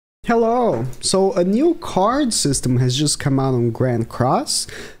Hello! So a new card system has just come out on Grand Cross.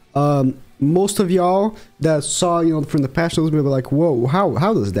 Most of y'all that saw, from the past shows will be like, whoa,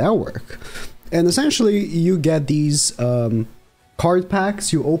 how does that work? And essentially you get these card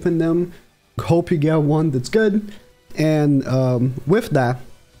packs, you open them, hope you get one that's good, and with that,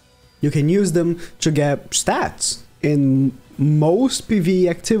 you can use them to get stats in most PvE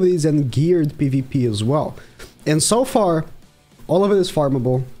activities and geared PvP as well. And so far, all of it is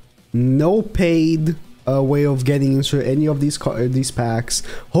farmable. No paid way of getting into any of these packs.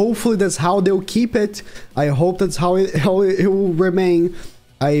 Hopefully that's how they'll keep it. I hope that's how it will remain.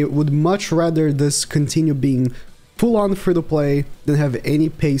 I would much rather this continue being full on free to play than have any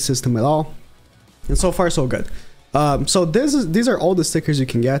pay system at all. And so far so good. So these are all the stickers you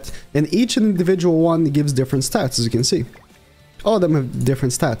can get, and each individual one gives different stats, as you can see. All of them have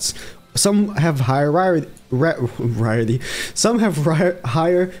different stats. Some have higher rarity. Some have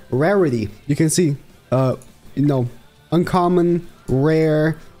higher rarity. You can see, uncommon,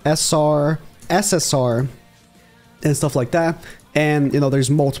 rare, SR, SSR, and stuff like that. And there's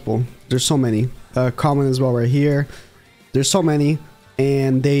multiple. There's so many. Common as well right here. There's so many,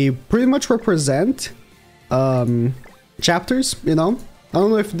 and they pretty much represent chapters. I don't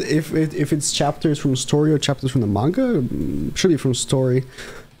know if it's chapters from story or chapters from the manga. Should be from story.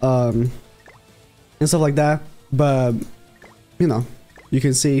 And stuff like that, but you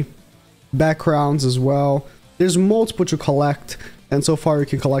can see backgrounds as well. There's multiple to collect, and so far you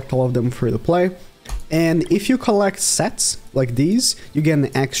can collect all of them free to play. And if you collect sets like these, you get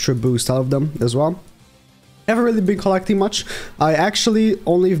an extra boost out of them as well. Haven't really been collecting much. I actually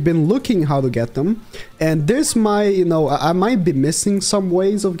only have been looking how to get them, and this might, I might be missing some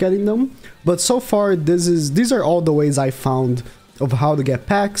ways of getting them, but so far these are all the ways I found of how to get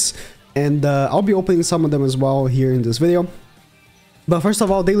packs, and I'll be opening some of them as well here in this video. But first of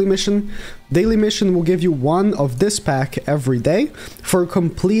all, daily mission will give you one of this pack every day for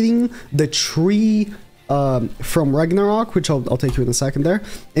completing the tree from Ragnarok, which I'll take you in a second there,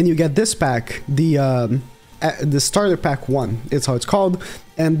 and you get this pack, the starter pack 1, it's how it's called.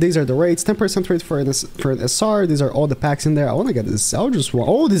 And these are the rates: 10% rate for an SR. These are all the packs in there. I want to get this Eldritch one.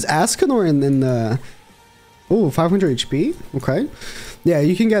 Oh, this Ascanor and oh, 500 HP. Okay. Yeah,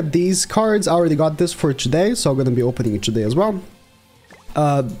 you can get these cards. I already got this for today, so I'm going to be opening it today as well.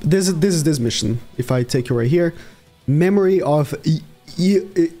 This is this mission. If I take you right here. Memory of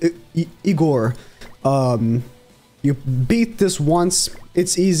Igor. You beat this once.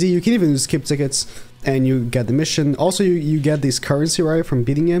 It's easy. You can even skip tickets and you get the mission. Also, you get this currency, right, from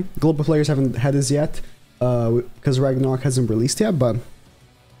beating it. Global players haven't had this yet because Ragnarok hasn't released yet, but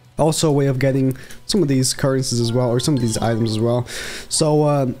also a way of getting some of these currencies as well, or some of these items as well.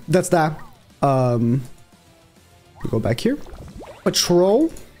 So that's that. Go back here.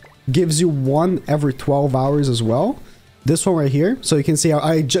 Patrol gives you one every 12 hours as well. This one right here. So you can see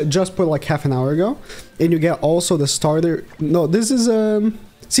I just put like half an hour ago, and you get also the starter. No, this is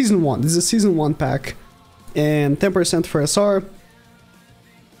season 1. This is a season 1 pack, and 10% for SR.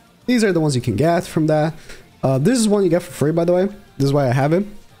 These are the ones you can get from that. This is one you get for free, by the way. This is why I have it,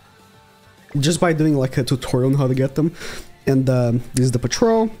 just by doing like a tutorial on how to get them. And this is the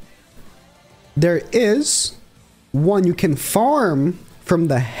patrol. There is one you can farm from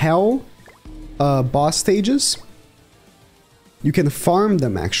the hell boss stages. You can farm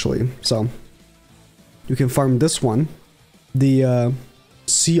them actually, so you can farm this one, the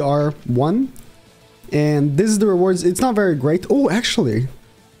CR1, and this is the rewards. It's not very great. Oh, actually,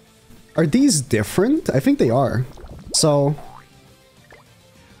 are these different? I think they are. So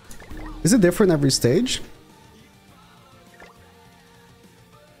is it different every stage?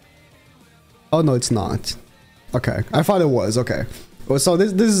 Oh no, it's not. Okay, I thought it was. Okay, so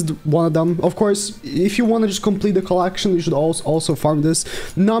this is one of them. Of course, if you want to just complete the collection, you should also farm this.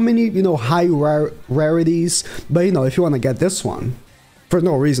 Not many, high rarities, but if you want to get this one for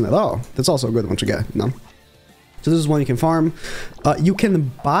no reason at all, that's also a good one to get. So this is one you can farm. You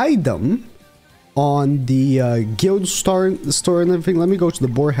can buy them on the guild store and everything. Let me go to the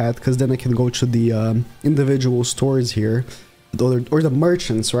boar hat, because then I can go to the individual stores here, or the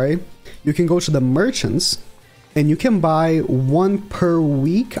merchants, right? You can go to the merchants, and you can buy one per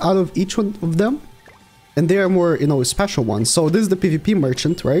week out of each one of them, and they are more, special ones. So this is the PvP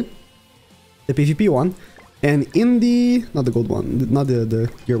merchant, right? The PvP one, and in the, not the gold one, not the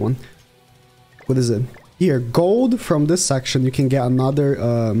gear one. What is it? Here, gold from this section, you can get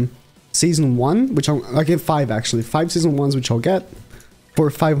another season 1, which I get 5 actually, 5 season 1s, which I'll get for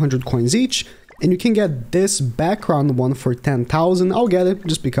 500 coins each. And you can get this background one for 10,000. I'll get it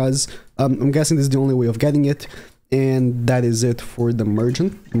just because I'm guessing this is the only way of getting it. And that is it for the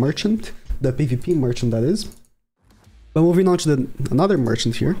merchant, the PvP merchant, that is. But moving on to another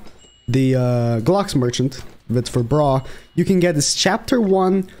merchant here, the Glocks merchant, that's for Bra. You can get this chapter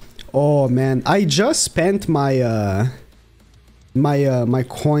 1. Oh man, I just spent my my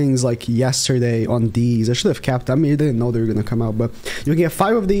coins like yesterday on these. I should have kept them. I mean, I didn't know they were gonna come out, but you can get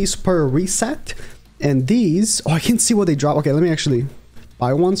 5 of these per reset. And these, oh, I can see what they drop. Okay, let me actually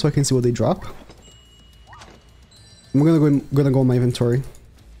buy one so I can see what they drop. I'm gonna go in my inventory.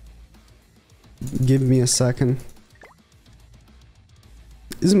 Give me a second.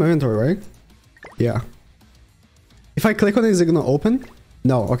 This is my inventory, right? Yeah. If I click on it, is it gonna open?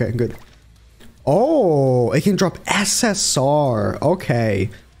 No. Okay, good. Oh, it can drop SSR.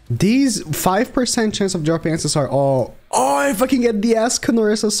 Okay. These 5% chance of dropping SSR. Oh, if I can get the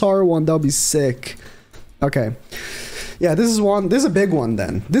Escanor SSR one, that'll be sick. Okay. Yeah, this is one. This is a big one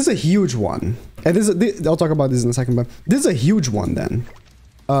then. This is a huge one. And I'll talk about this in a second, but this is a huge one then.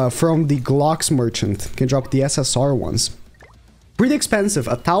 From the Glocks merchant. Can drop the SSR ones. Pretty expensive.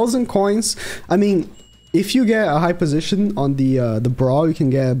 1,000 coins. I mean, if you get a high position on the Brawl, you can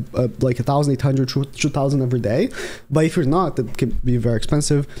get like 1,800, 2,000 every day. But if you're not, that can be very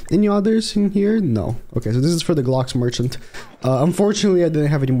expensive. Any others in here? No. Okay, so this is for the Glocks merchant. Unfortunately, I didn't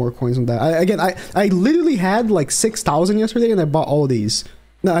have any more coins on that. I literally had like 6,000 yesterday, and I bought all of these.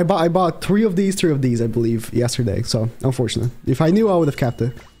 No, I bought 3 of these, I believe, yesterday. So unfortunate. If I knew, I would have kept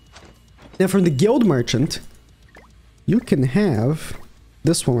it. Then from the guild merchant, you can have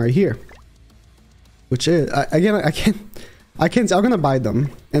this one right here. Which is, again, I can't, I'm gonna buy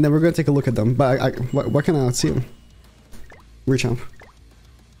them, and then we're gonna take a look at them, but why can I not see them? Rechamp.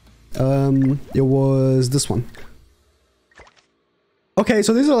 It was this one. Okay,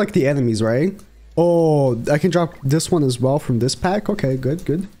 so these are like the enemies, right? Oh, I can drop this one as well from this pack. Okay,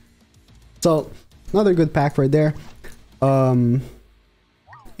 good. So, another good pack right there. And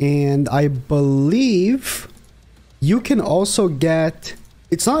I believe you can also get...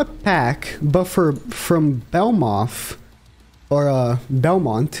 It's not a pack, but from Belmoth or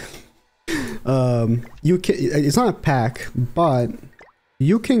Belmont, you can. It's not a pack, but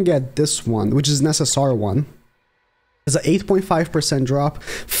you can get this one, which is an SSR one. It's an 8.5% drop.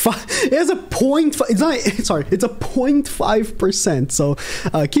 It has a 0.5. It's not. Sorry, it's a 0.5%. So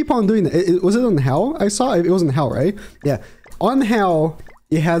keep on doing it. Was it on Hell? I saw it was on Hell, right? Yeah, on Hell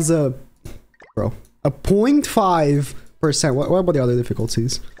it has a 0.5%. What about the other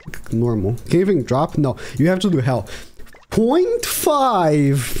difficulties? Normal. Can you even drop? No, you have to do Hell.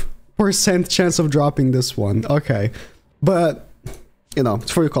 0.5% chance of dropping this one. Okay, but you know,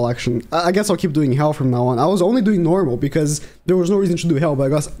 it's for your collection. I guess I'll keep doing Hell from now on. I was only doing normal because there was no reason to do Hell,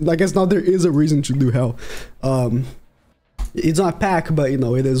 but I guess now there is a reason to do Hell. It's not a pack, but you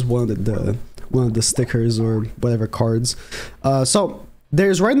know, it is one of the stickers or whatever cards. So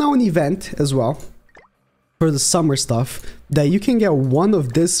there's right now an event as well for the summer stuff that you can get one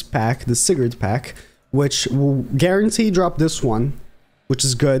of this pack, the Sigurd pack, which will guarantee drop this one, which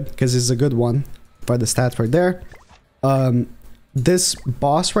is good because it's a good one by the stats right there. This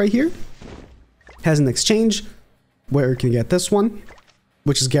boss right here has an exchange where you can get this one,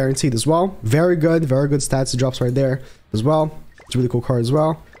 which is guaranteed as well. Very good stats. It drops right there as well. It's a really cool card as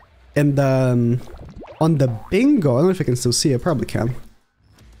well. And on the bingo, I don't know if I can still see it. Probably can.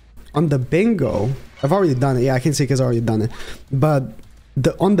 On the bingo, I've already done it. Yeah, I can see because I've already done it. But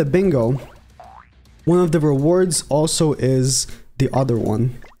on the bingo, one of the rewards also is the other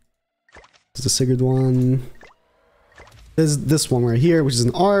one. It's the Sigurd one. There's this one right here, which is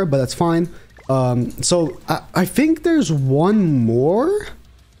an R, but that's fine. So I think there's one more,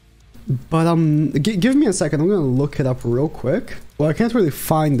 but give me a second. I'm gonna look it up real quick. Well, I can't really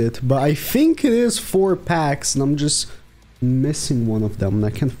find it, but I think it is 4 packs, and I'm just missing one of them, and I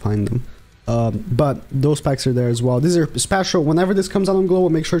can't find them. But those packs are there as well. These are special. Whenever this comes out on Global,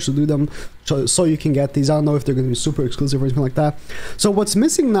 make sure to do them so you can get these. I don't know if they're going to be super exclusive or anything like that. So what's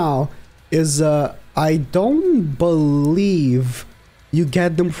missing now is I don't believe you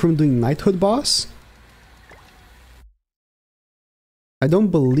get them from doing Knighthood boss. I don't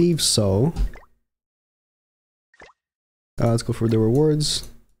believe so. Let's go for the rewards.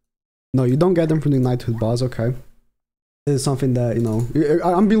 No, you don't get them from the Knighthood boss. Okay. This is something that, you know,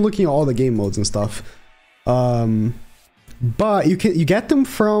 I've been looking at all the game modes and stuff. But you get them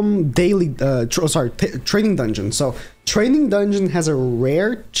from daily training dungeon. So training dungeon has a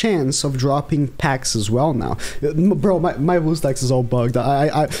rare chance of dropping packs as well now. Bro, my BlueStacks is all bugged.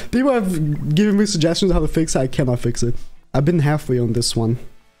 People have given me suggestions on how to fix it. I cannot fix it. I've been halfway on this one.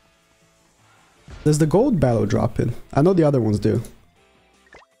 Does the gold battle drop it? I know the other ones do.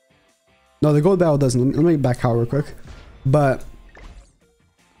 No, the gold battle doesn't. Let me back out real quick. But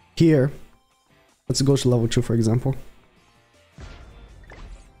here, let's go to level 2, for example.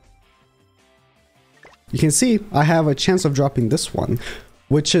 You can see I have a chance of dropping this one,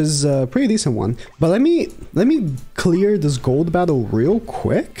 which is a pretty decent one. But let me clear this gold battle real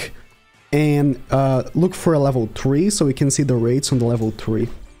quick and look for a level 3 so we can see the rates on the level 3.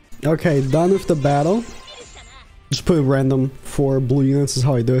 Okay, done with the battle. Just put it random for blue units is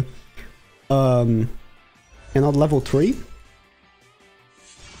how I do it. And on level 3,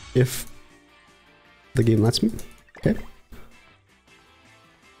 if the game lets me. Okay.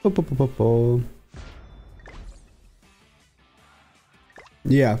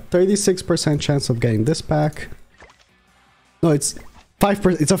 Yeah, 36% chance of getting this pack. No, it's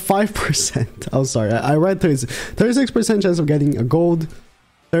 5%. It's a 5%. I'm sorry, I read 36% chance of getting a gold,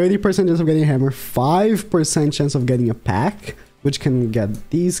 30% chance of getting a hammer, 5% chance of getting a pack, which can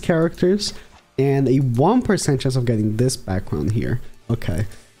get these characters, and a 1% chance of getting this background here. Okay,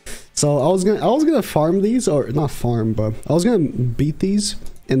 so I was gonna farm these, or not farm, but I was gonna beat these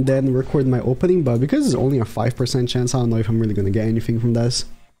and then record my opening, but because it's only a 5% chance, I don't know if I'm really gonna get anything from this.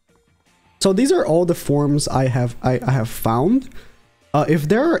 So these are all the forms I have found. If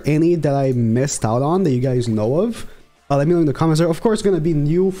there are any that I missed out on that you guys know of, let me know in the comments. There are of course gonna be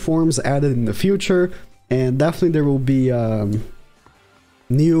new forms added in the future, and definitely there will be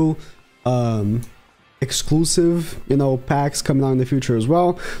new exclusive, you know, packs coming out in the future as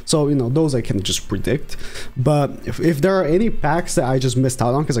well. So, you know, those I can just predict. But if there are any packs that I just missed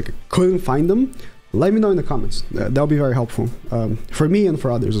out on because I couldn't find them, let me know in the comments. That'll be very helpful for me and for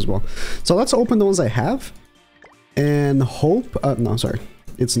others as well. So let's open the ones I have and hope, no, sorry,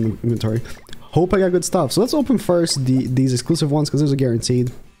 it's in the inventory. Hope I got good stuff. So let's open first these exclusive ones because those are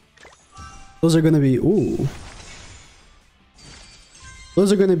guaranteed. Those are going to be, ooh.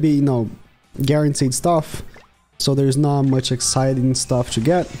 Those are going to be, you know, guaranteed stuff, so there's not much exciting stuff to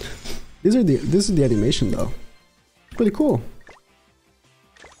get. This is the animation though. Pretty cool.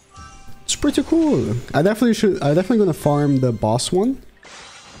 It's pretty cool. I'm definitely gonna farm the boss one.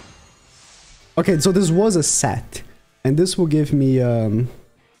 Okay, so this was a set, and this will give me a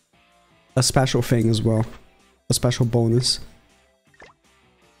special thing as well, a special bonus.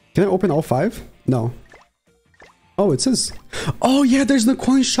 Can I open all 5? No. Oh, it says... Oh, yeah, there's the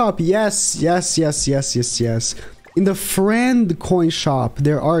coin shop. Yes. In the friend coin shop,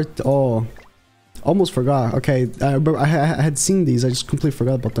 there are... Oh, almost forgot. Okay, I had seen these. I just completely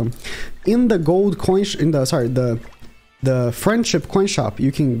forgot about them. In the gold coin... the friendship coin shop,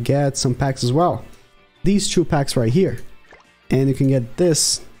 you can get some packs as well. These 2 packs right here. And you can get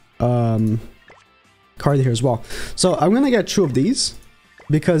this card here as well. So I'm going to get 2 of these.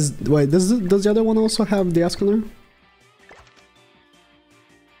 Because... Wait, does the other one also have the Escaner?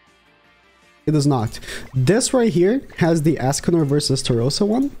 It does not. This right here has the Escanor versus Tarosa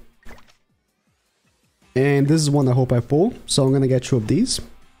one. And this is one I hope I pull. So I'm gonna get 2 of these.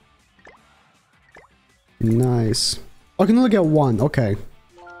 Nice. I can only get 1. Okay.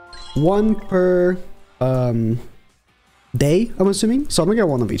 1 per day, I'm assuming. So I'm gonna get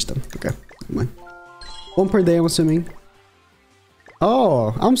 1 of each then. Okay. 1 per day, I'm assuming.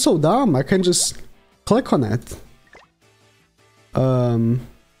 Oh, I'm so dumb. I can just click on it.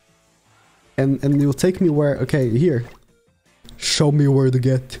 And it'll take me where... Okay, here. Show me where to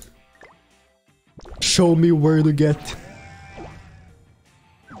get. Show me where to get.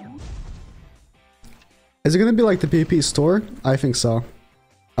 Is it gonna be like the PvP store? I think so.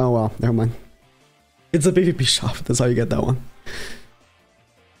 Oh well, never mind. It's a PvP shop. That's how you get that one.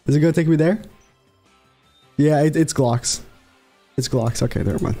 Is it gonna take me there? Yeah, it's Glocks. It's Glocks. Okay,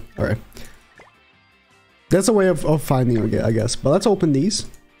 never mind. Alright. That's a way of finding it, I guess. But let's open these.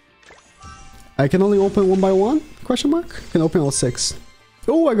 I can only open 1 by 1? Question mark? I can open all 6.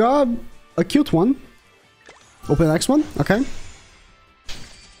 Oh, I got a cute one. Open the next one. Okay.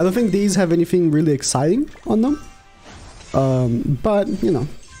 I don't think these have anything really exciting on them. But, you know.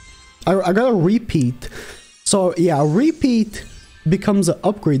 I got a repeat. So, yeah, a repeat becomes an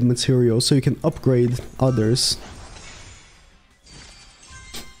upgrade material, so you can upgrade others.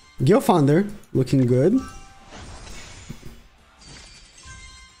 Geofounder, looking good.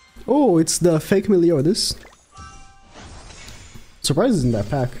 Oh, it's the fake Meliodas. Surprised it's in that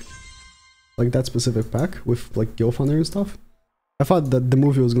pack. Like that specific pack with like Geofounder and stuff. I thought that the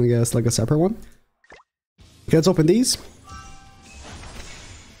movie was gonna get us like a separate one. Okay, let's open these.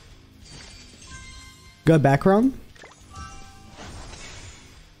 Got background.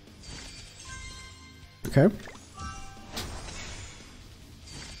 Okay.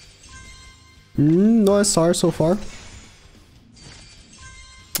 No SR so far.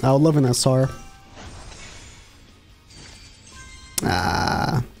 I would love an SR.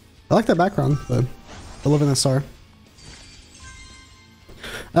 I like that background, but I love an SR.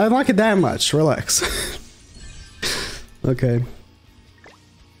 I don't like it that much. Relax. Okay.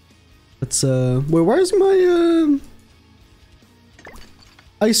 Let's wait, where's my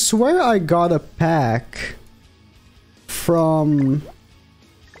I swear I got a pack from...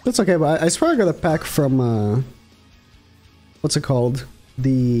 That's okay, but I swear I got a pack from what's it called?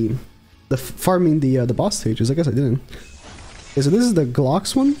 The farming the boss stages. I guess I didn't. Okay, so this is the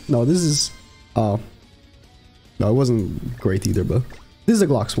Glocks one? No, this is... Oh. No, it wasn't great either, but... This is the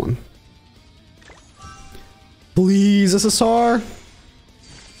Glocks one. Please, SSR!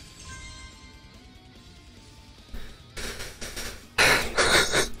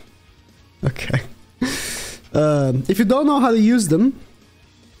 Okay. If you don't know how to use them,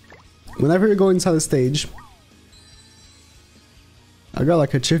 whenever you go inside the stage... I got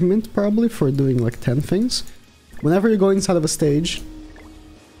like achievement probably for doing like 10 things. Whenever you go inside of a stage,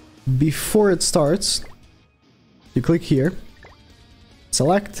 before it starts, you click here,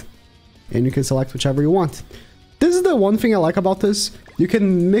 select, and you can select whichever you want. This is the one thing I like about this. You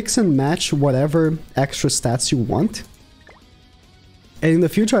can mix and match whatever extra stats you want. And in the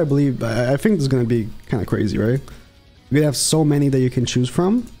future, I believe, I think this is going to be kind of crazy, right? You're going to have so many that you can choose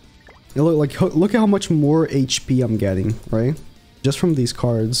from. And look at how much more HP I'm getting, right? Just from these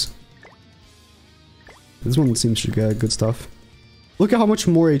cards. This one seems to get good stuff. Look at how much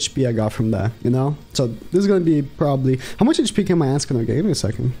more HP I got from that, you know? So this is gonna be probably... How much HP can my ass gonna get? Give me a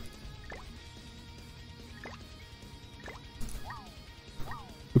second.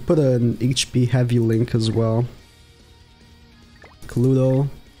 We put an HP heavy link as well. Cluedo.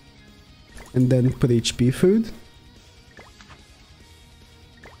 And then put HP food.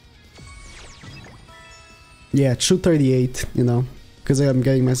 Yeah, 238, you know, because I'm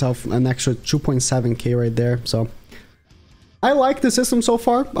getting myself an extra 2.7k right there, so... I like the system so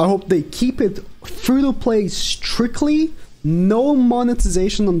far. I hope they keep it free-to-play strictly. No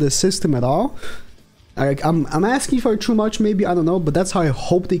monetization on the system at all. I'm asking for too much, maybe, I don't know, but that's how I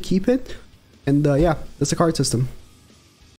hope they keep it. And yeah, that's the card system.